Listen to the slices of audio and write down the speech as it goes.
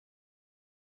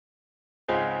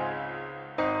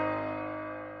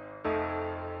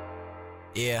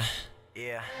Yeah,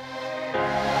 yeah.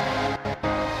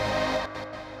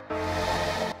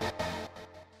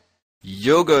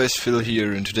 Yo guys, Phil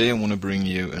here, and today I want to bring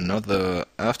you another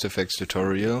After Effects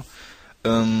tutorial.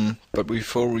 But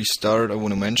before we start, I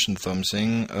want to mention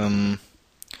something.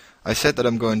 I said that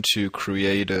I'm going to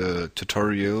create a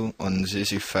tutorial on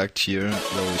this effect here,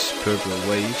 those purple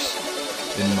waves,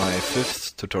 in my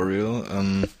 5th tutorial.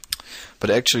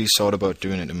 But I actually thought about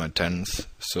doing it in my 10th,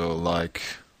 so like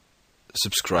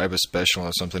subscriber special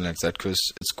or something like that, because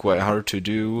it's quite hard to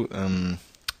do.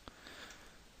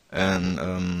 And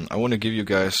I want to give you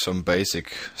guys some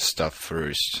basic stuff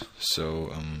first.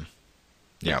 So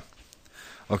yeah.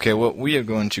 Okay, what we are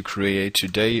going to create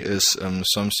today is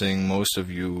something most of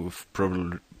you have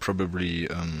probably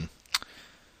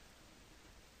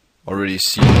already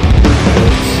seen.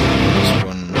 This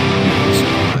one is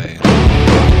my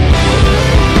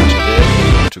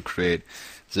today to create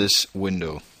this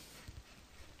window.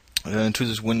 To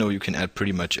this window you can add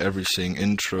pretty much everything: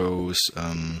 intros,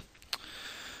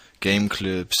 game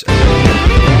clips.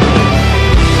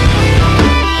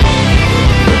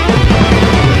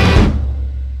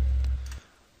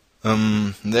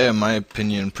 They're in my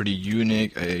opinion pretty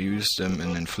unique. I use them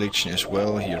in Infliction as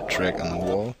well. Here, track on the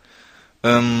wall.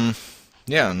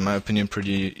 Yeah, in my opinion,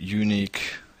 pretty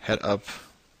unique head up,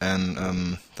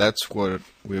 and that's what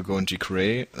we're going to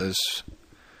create. Is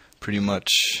pretty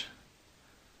much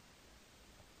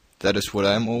that is what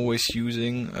I'm always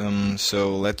using.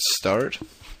 So let's start.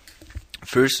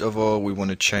 First of all, we want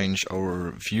to change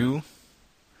our view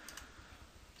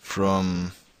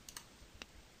from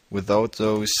without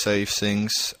those save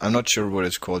things. I'm not sure what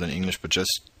it's called in English, but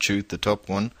just choose the top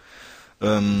one.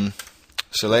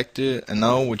 Select it, and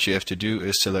now what you have to do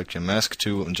is select your mask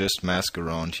tool and just mask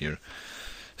around here.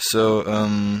 So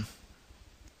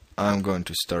I'm going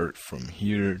to start from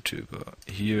here to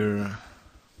here,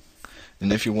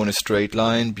 and if you want a straight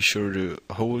line, be sure to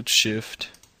hold Shift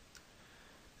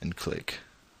and click.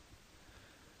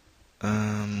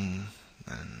 And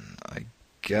I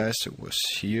guess it was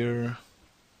here.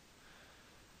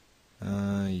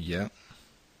 Yeah.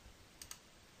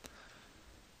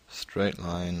 Straight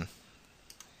line.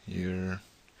 Here.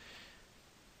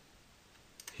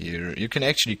 Here. You can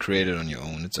actually create it on your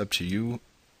own. It's up to you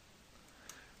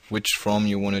which from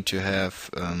you want it to have.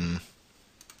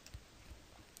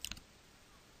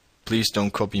 Please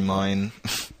don't copy mine.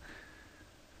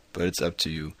 But it's up to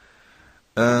you.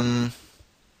 Yeah,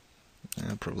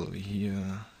 probably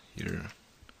here. Here.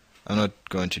 I'm not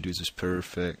going to do this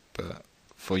perfect, but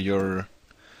for your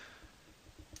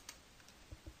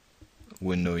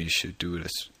window you should do it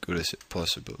as good as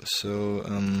possible. So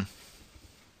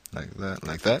like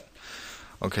that.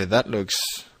 Okay, that looks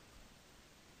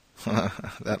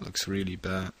that looks really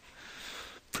bad.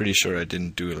 Pretty sure I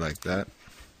didn't do it like that.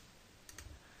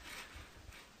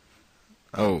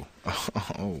 Oh.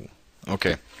 Oh.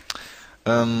 Okay.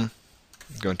 I'm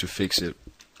going to fix it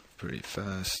pretty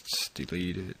fast.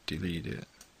 Delete it.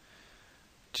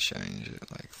 Change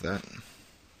it like that.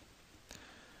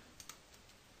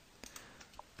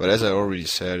 But as I already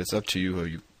said, it's up to you how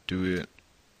you do it.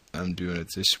 I'm doing it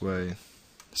this way.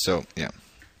 So yeah.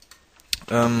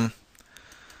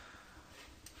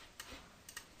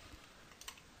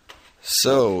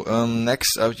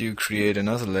 Next up you create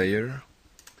another layer,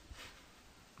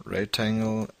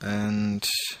 rectangle, and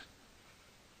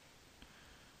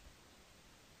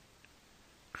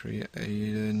create a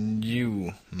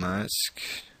new mask,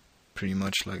 pretty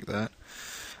much like that.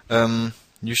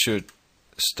 You should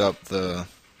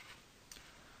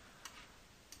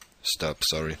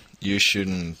sorry. You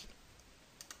shouldn't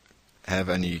have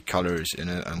any colors in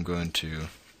it. I'm going to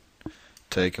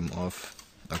take them off.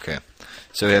 Okay,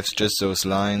 so you have just those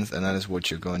lines, and that is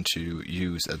what you're going to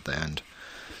use at the end.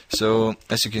 So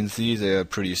as you can see, they are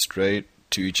pretty straight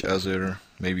to each other.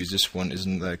 Maybe this one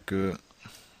isn't that good.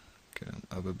 Get them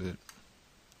up a bit.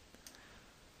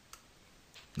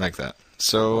 Like that.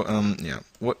 So yeah,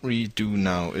 what we do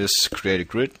now is create a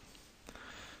grid.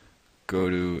 Go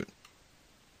to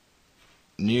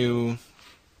New,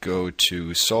 go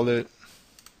to Solid,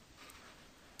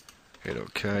 hit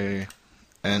OK,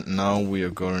 and now we are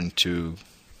going to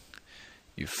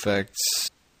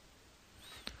Effects.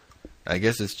 I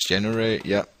guess it's Generate,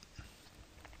 yeah,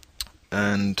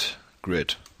 and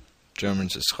Grid.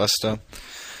 Germans is Raster.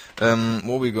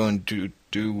 What we're going to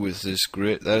do with this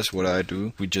grid, that is what I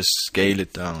do. We just scale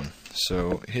it down.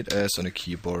 So hit S on the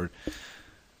keyboard,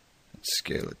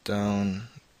 scale it down,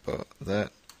 about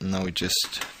that. Now we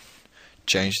just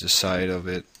change the side of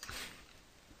it.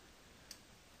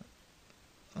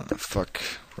 Fuck,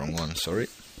 wrong one, sorry.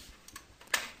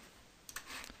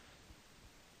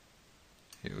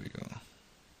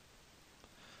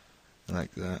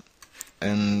 that.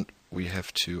 And we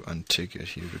have to untick it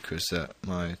here because that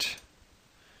might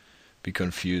be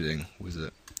confusing with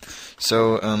it.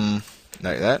 So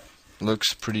like that.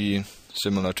 Looks pretty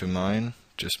similar to mine.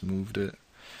 Just moved it.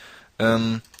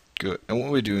 Good. And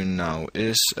what we're doing now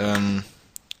is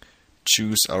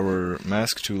choose our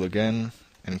mask tool again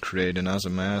and create another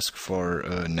mask for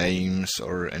names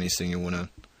or anything you wanna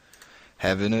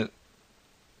have in it,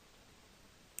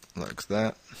 like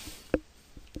that.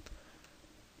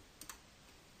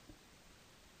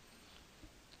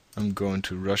 I'm going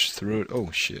to rush through it. Oh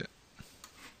shit.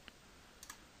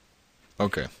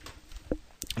 Okay.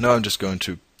 Now I'm just going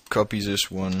to copy this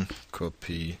one,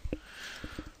 copy,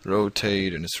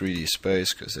 rotate in a 3D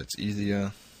space because that's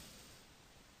easier.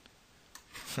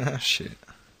 Shit.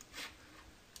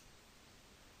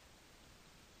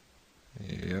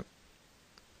 Yep.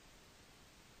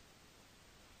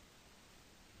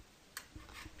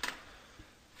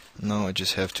 Now I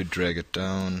just have to drag it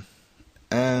down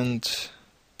and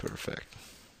perfect.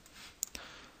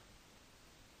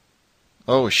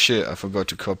 Oh shit, I forgot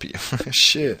to copy.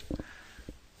 Shit.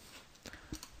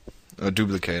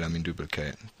 Duplicate, I mean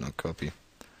duplicate, not copy.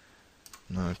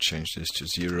 Now change this to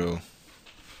 0.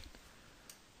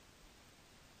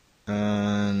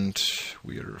 And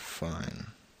we are fine.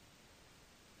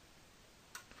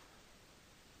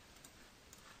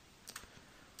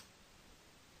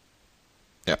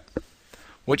 Yeah.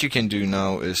 What you can do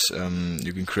now is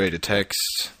you can create a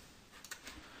text,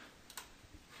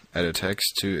 add a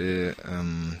text to it,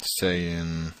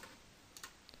 saying,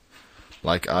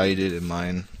 like I did in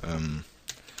mine,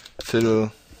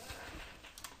 fiddle.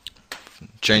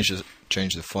 Change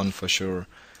the font for sure.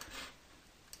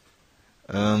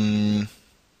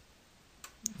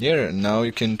 Yeah, now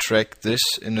you can track this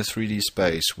in a 3D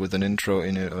space with an intro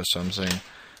in it or something.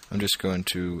 I'm just going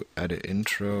to add an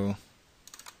intro.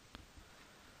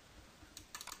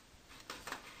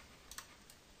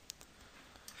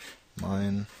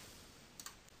 Mine.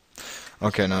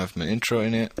 Okay, now I have my intro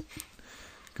in it.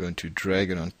 Going to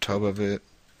drag it on top of it.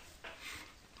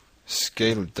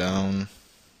 Scale it down.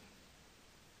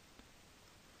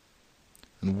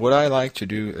 And what I like to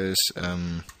do is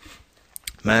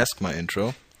mask my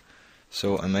intro.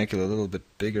 So I make it a little bit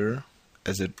bigger,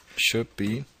 as it should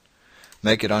be.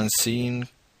 Make it unseen.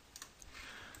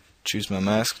 Choose my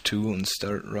mask tool and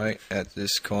start right at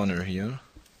this corner here.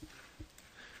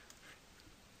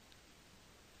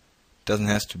 Doesn't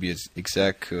have to be as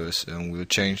exact because we'll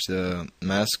change the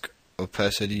mask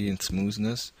opacity and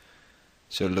smoothness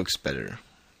so it looks better.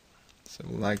 So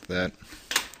like that.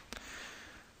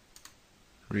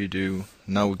 Redo.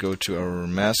 Now we go to our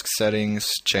mask settings,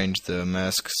 change the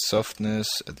mask softness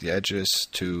at the edges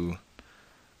to,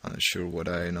 I'm not sure what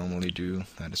I normally do,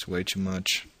 that is way too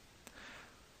much.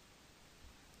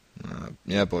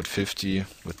 Yeah, about 50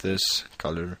 with this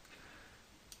color.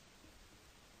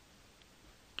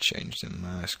 Change the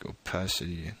mask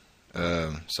opacity.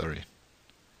 Sorry.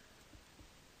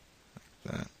 Like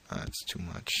that. That's too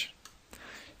much.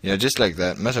 Yeah, just like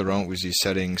that. Mess around with these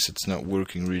settings. It's not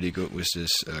working really good with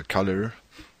this color.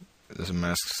 There's a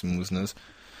mask smoothness.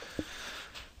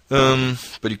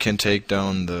 But you can take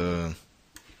down the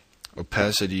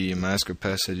opacity, mask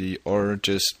opacity, or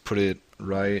just put it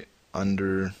right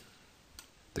under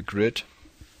the grid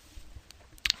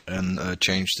and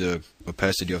change the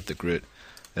opacity of the grid.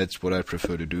 That's what I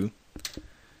prefer to do.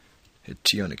 Hit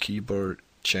T on the keyboard,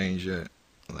 change it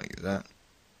like that.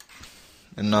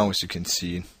 And now, as you can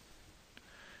see,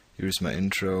 here's my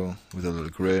intro with a little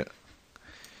grid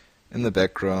in the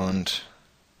background,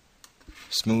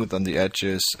 smooth on the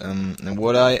edges. And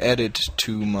what I added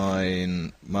to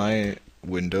my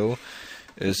window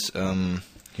is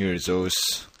here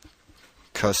those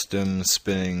custom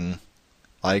spinning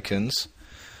icons.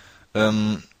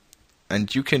 And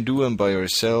you can do them by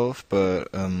yourself, but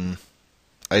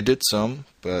I did some,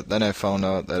 but then I found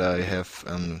out that I have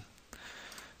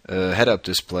a head-up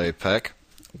display pack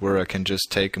where I can just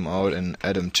take them out and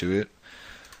add them to it.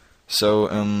 So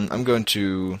I'm going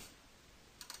to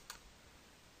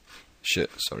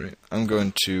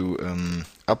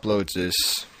upload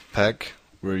this pack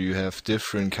where you have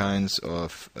different kinds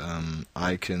of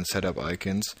icons, head-up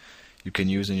icons you can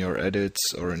use in your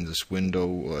edits or in this window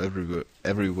or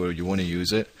everywhere you want to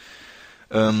use it.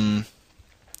 So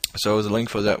the link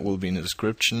for that will be in the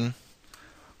description.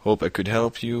 Hope I could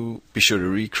help you. Be sure to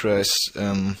request,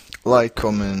 like,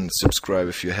 comment, subscribe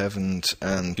if you haven't,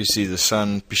 and if you see the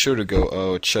sun, be sure to go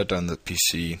out, shut down the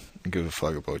PC, and give a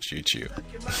fuck about YouTube.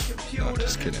 No,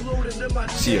 just kidding.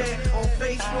 See ya. On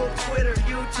Facebook, Twitter,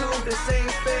 YouTube, this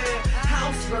ain't fair.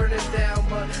 House burning down,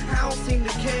 but I don't seem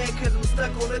to care 'cause I'm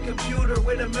stuck on a computer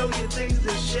with a million things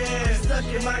to share. Stuck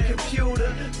in my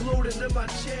computer, glued into my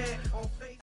chair.